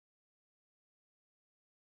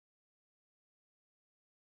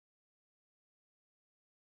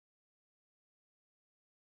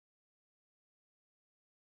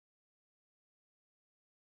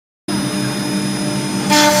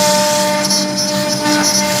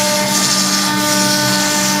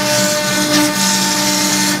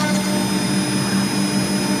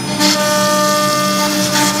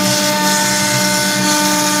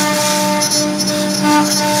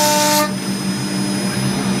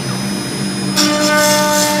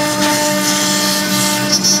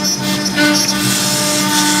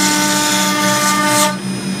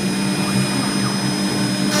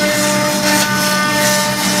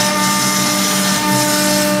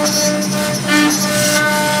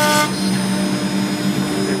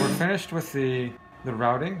with the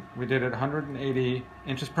routing. We did it 180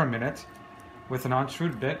 inches per minute with an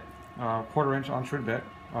Onsrud bit, quarter-inch Onsrud bit,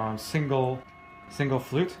 single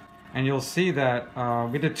flute. And you'll see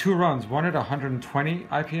that we did 2 runs, one at 120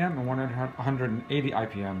 IPM and one at 180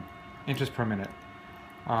 IPM, inches per minute.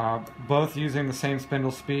 Both using the same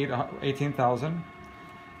spindle speed, 18,000.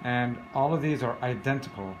 And all of these are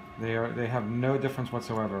identical. They have no difference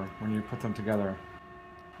whatsoever when you put them together.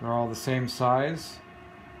 They're all the same size.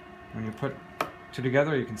 When you put 2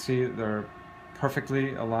 together, you can see they're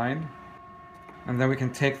perfectly aligned. And then we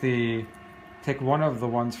can take one of the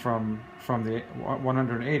ones from the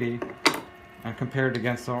 180 and compare it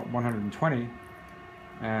against the 120,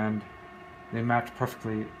 and they match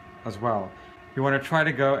perfectly as well. You want to try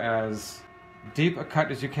to go as deep a cut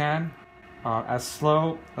as you can, as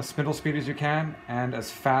slow a spindle speed as you can, and as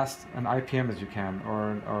fast an IPM as you can,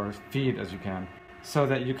 or feed as you can, so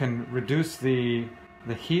that you can reduce the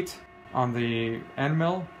heat on the end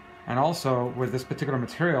mill. And also with this particular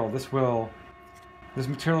material, this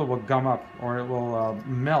material will gum up, or it will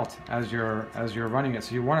melt as you're running it.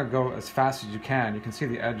 So you want to go as fast as you can. You can see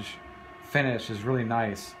the edge finish is really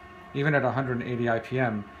nice, even at 180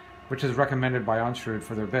 IPM, which is recommended by Onsrud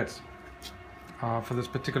for their bits. For this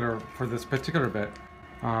particular bit,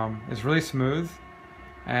 it's really smooth,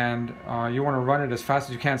 and you want to run it as fast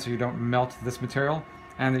as you can so you don't melt this material,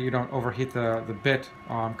 and that you don't overheat the bit,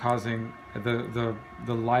 causing the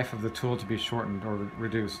life of the tool to be shortened or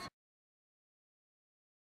reduced.